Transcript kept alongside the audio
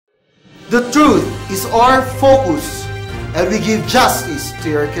The truth is our focus, and we give justice to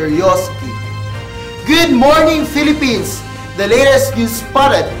your curiosity. Good morning, Philippines! The latest news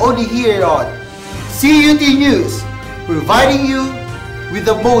spotted only here on CUT News, providing you with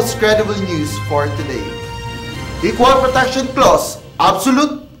the most credible news for today. Equal protection clause,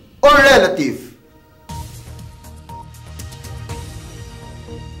 absolute or relative?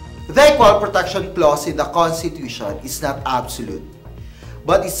 The Equal Protection Clause in the Constitution is not absolute,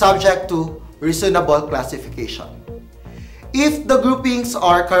 but is subject to reasonable classification. If the groupings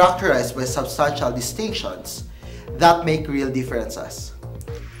are characterized by substantial distinctions that make real differences,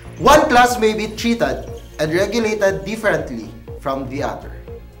 one class may be treated and regulated differently from the other.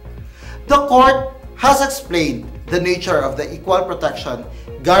 The court has explained the nature of the equal protection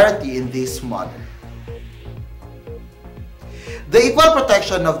guarantee in this manner. The equal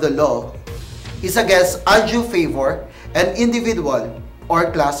protection of the law is against undue favor and individual or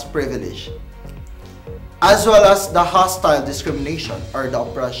class privilege, as well as the hostile discrimination or the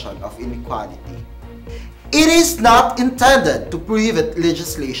oppression of inequality. It is not intended to prohibit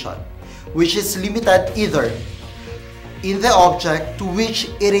legislation which is limited either in the object to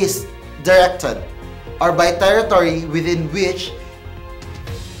which it is directed or by territory within which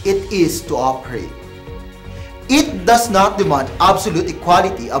it is to operate. It does not demand absolute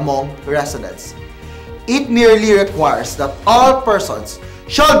equality among residents. It merely requires that all persons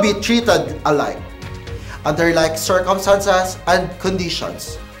shall be treated alike, under like circumstances and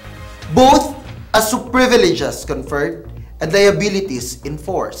conditions, both as to privileges conferred and liabilities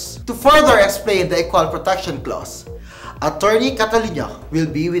enforced. To further explain the Equal Protection Clause, Attorney Cataluna will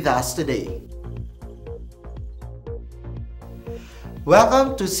be with us today.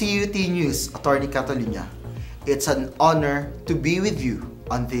 Welcome to CUT News, Attorney Cataluna. It's an honor to be with you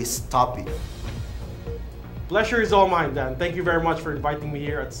on this topic. Pleasure is all mine, Dan. Thank you very much for inviting me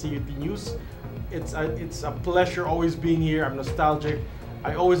here at CUT News. It's a pleasure always being here. I'm nostalgic.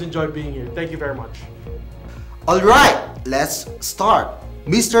 I always enjoy being here. Thank you very much. Alright, let's start.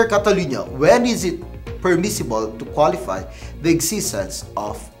 Mr. Cataluna, when is it permissible to qualify the existence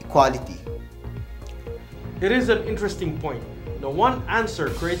of equality? It is an interesting point. The one answer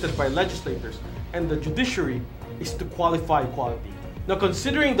created by legislators and the judiciary is to qualify equality. Now,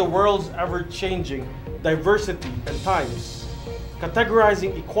 considering the world's ever-changing diversity and times,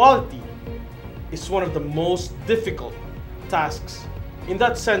 categorizing equality is one of the most difficult tasks. In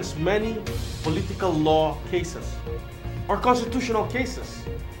that sense, many political law cases or constitutional cases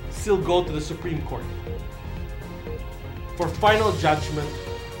still go to the Supreme Court for final judgment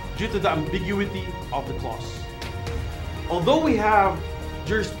due to the ambiguity of the clause. Although we have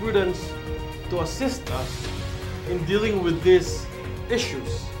jurisprudence to assist us in dealing with these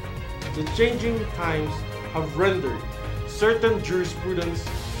issues, the changing times have rendered certain jurisprudence,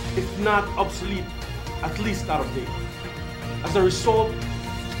 if not obsolete, at least out of date. As a result,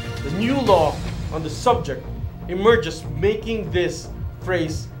 the new law on the subject emerges, making this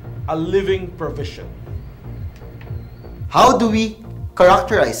phrase a living provision. How do we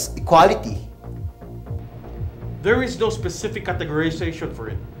characterize equality? There is no specific categorization for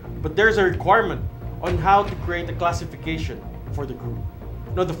it, but there's a requirement on how to create a classification for the group.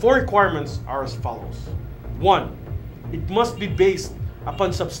 Now, the four requirements are as follows. 1. It must be based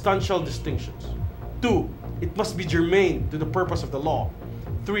upon substantial distinctions. 2. It must be germane to the purpose of the law.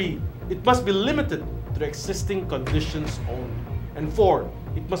 3. It must be limited to the existing conditions only. And 4.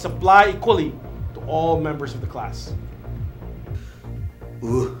 It must apply equally to all members of the class.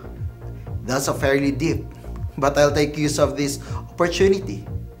 Ooh, that's a fairly deep, but I'll take use of this opportunity.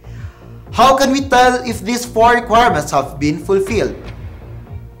 How can we tell if these four requirements have been fulfilled?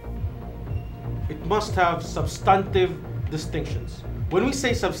 It must have substantive distinctions. When we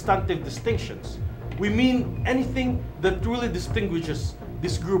say substantive distinctions, we mean anything that truly distinguishes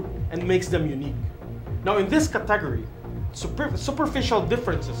this group and makes them unique. Now, in this category, superficial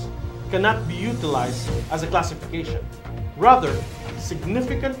differences cannot be utilized as a classification. Rather,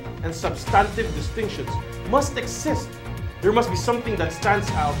 significant and substantive distinctions must exist. There must be something that stands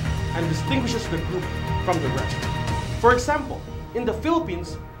out and distinguishes the group from the rest. For example, in the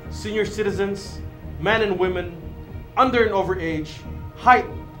Philippines, senior citizens, men and women, under and over age, height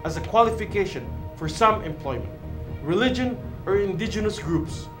as a qualification for some employment, religion or indigenous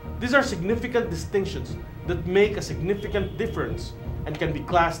groups. These are significant distinctions that make a significant difference and can be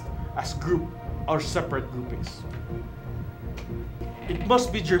classed as group or separate groupings. It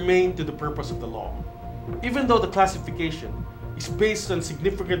must be germane to the purpose of the law. Even though the classification is based on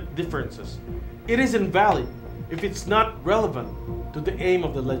significant differences, it is invalid if it's not relevant to the aim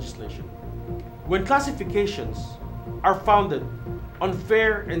of the legislation. When classifications are founded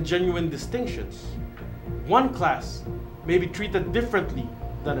unfair and genuine distinctions. One class may be treated differently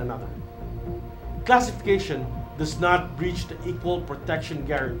than another. Classification does not breach the equal protection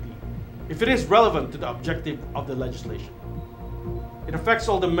guarantee if it is relevant to the objective of the legislation. It affects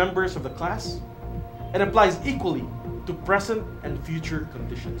all the members of the class and applies equally to present and future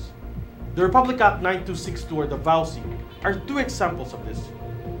conditions. The Republic Act 9262 or the VAUSI are two examples of this.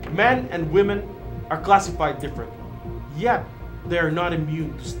 Men and women are classified differently, yet they are not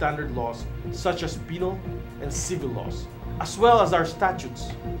immune to standard laws such as penal and civil laws, as well as our statutes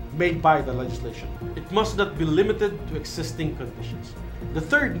made by the legislation. It must not be limited to existing conditions. The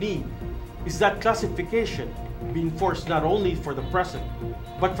third need is that classification be enforced not only for the present,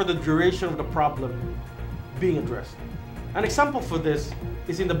 but for the duration of the problem being addressed. An example for this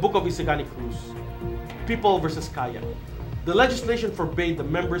is in the book of Isagani Cruz, People versus Kaya. The legislation forbade the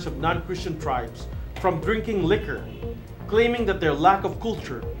members of non-Christian tribes from drinking liquor, claiming that their lack of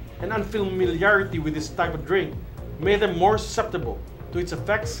culture and unfamiliarity with this type of drink made them more susceptible to its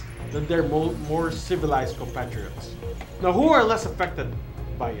effects than their more civilized compatriots. Now, who are less affected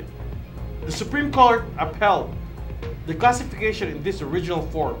by it? The Supreme Court upheld the classification in this original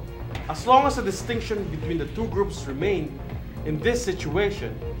form. As long as a distinction between the two groups remain in this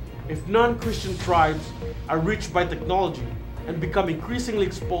situation, if non-Christian tribes are reached by technology and become increasingly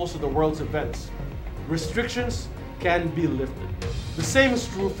exposed to the world's events, restrictions can be lifted. The same is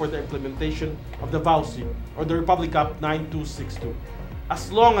true for the implementation of the VAUSI or the Republic Act 9262.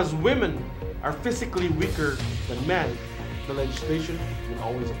 As long as women are physically weaker than men, the legislation will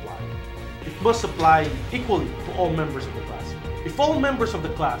always apply. It must apply equally to all members of the class. If all members of the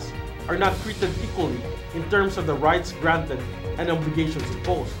class are not treated equally in terms of the rights granted and obligations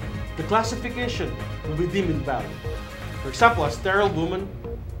imposed, the classification will be deemed invalid. For example, a sterile woman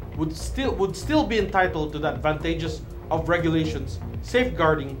would still be entitled to the advantages of regulations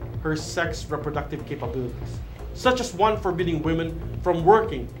safeguarding her sex reproductive capabilities, such as one forbidding women from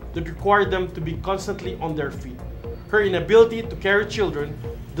working that required them to be constantly on their feet. Her inability to carry children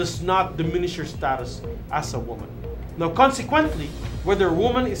does not diminish her status as a woman. Now, consequently, whether a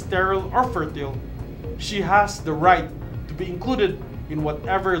woman is sterile or fertile, she has the right to be included in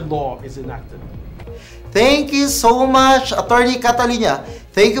whatever law is enacted. Thank you so much, Attorney Cataluna.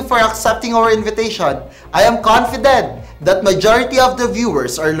 Thank you for accepting our invitation. I am confident that majority of the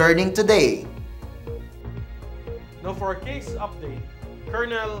viewers are learning today. Now, for our case update,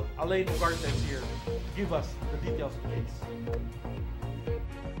 Colonel Alain Ugarte is here to give us the details of the case.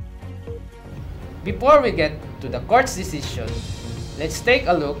 Before we get to the court's decision, let's take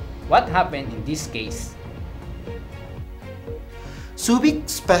a look what happened in this case. Subic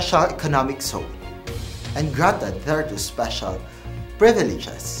Special Economic Zone and granted thereto special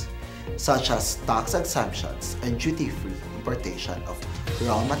privileges such as tax exemptions and duty-free importation of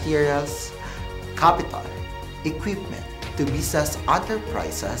raw materials, capital, equipment to business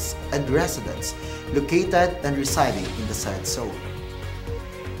enterprises and residents located and residing in the said zone.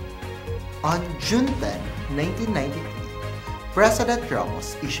 On June 10, 1993, President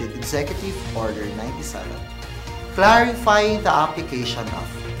Ramos issued Executive Order 97, clarifying the application of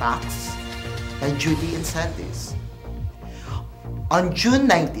tax and duty incentives. On June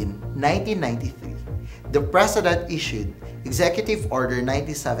 19, 1993, the President issued Executive Order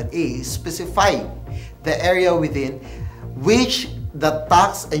 97A specifying the area within which the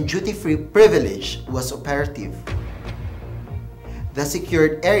tax and duty-free privilege was operative. The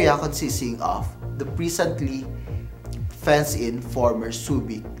secured area consisting of the presently fenced-in former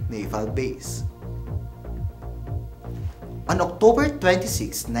Subic Naval Base. On October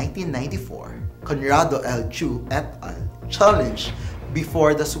 26, 1994, Conrado L. Chu et al. Challenged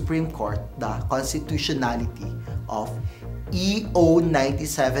before the Supreme Court the constitutionality of EO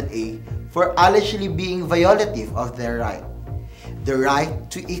 97A for allegedly being violative of their right, the right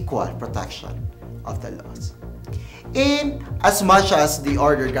to equal protection of the laws. In as much as the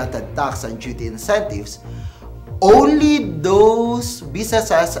order granted tax and duty incentives, only those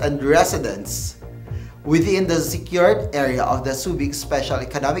businesses and residents within the secured area of the Subic Special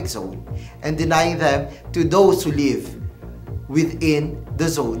Economic Zone and denying them to those who live within the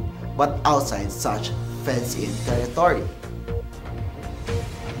zone but outside such fenced-in territory.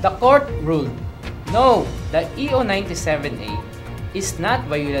 The court ruled, no, the EO 97A is not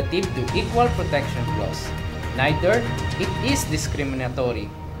violative to Equal Protection Clause. Neither it is discriminatory.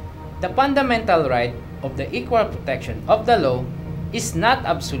 The fundamental right of the equal protection of the law is not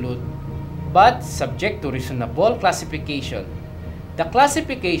absolute but subject to reasonable classification. The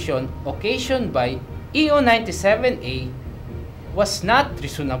classification occasioned by EO 97A was not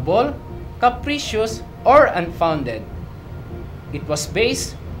reasonable, capricious, or unfounded. It was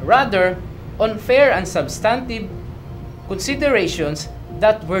based, rather, on fair and substantive considerations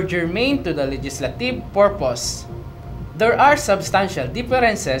that were germane to the legislative purpose. There are substantial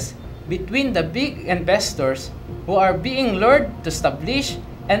differences between the big investors who are being lured to establish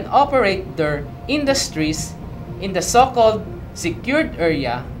and operate their industries in the so-called secured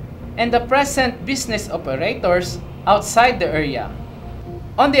area and the present business operators outside the area.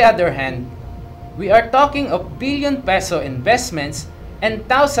 On the other hand, we are talking of billion-peso investments and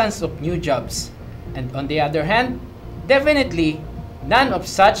thousands of new jobs, and on the other hand, definitely none of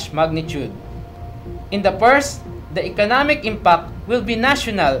such magnitude. In the first, the economic impact will be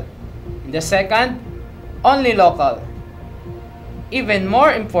national. In the second, only local. Even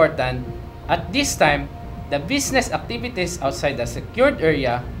more important, at this time, the business activities outside the secured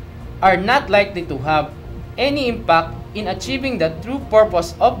area are not likely to have any impact in achieving the true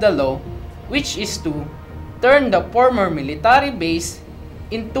purpose of the law, which is to turn the former military base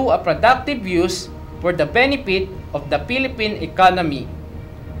into a productive use for the benefit of the Philippine economy.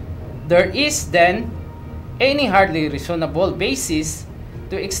 There is then any hardly reasonable basis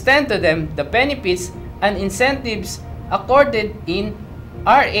to extend to them the benefits and incentives accorded in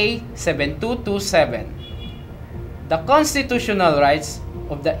RA 7227. The constitutional rights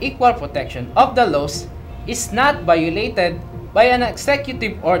of the equal protection of the laws is not violated by an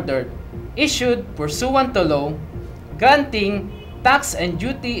executive order issued pursuant to law, granting tax and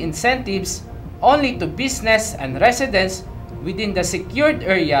duty incentives only to business and residents within the secured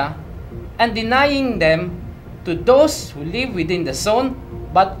area and denying them to those who live within the zone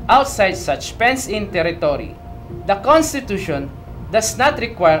but outside such fenced-in territory. The Constitution does not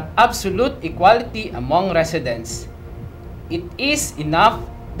require absolute equality among residents. It is enough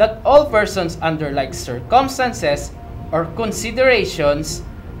that all persons under like circumstances or considerations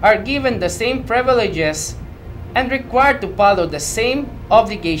are given the same privileges and required to follow the same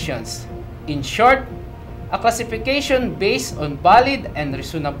obligations. In short, a classification based on valid and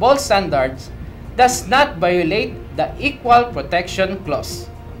reasonable standards does not violate the Equal Protection Clause.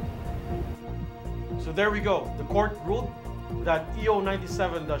 So there we go. The court ruled that EO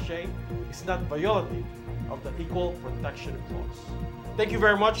 97-A is not violative of the Equal Protection Clause. Thank you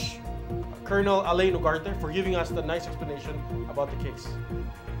very much, Colonel Alain Ugarte, for giving us the nice explanation about the case.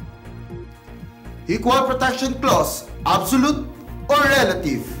 Equal Protection Clause, absolute or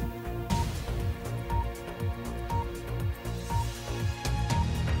relative?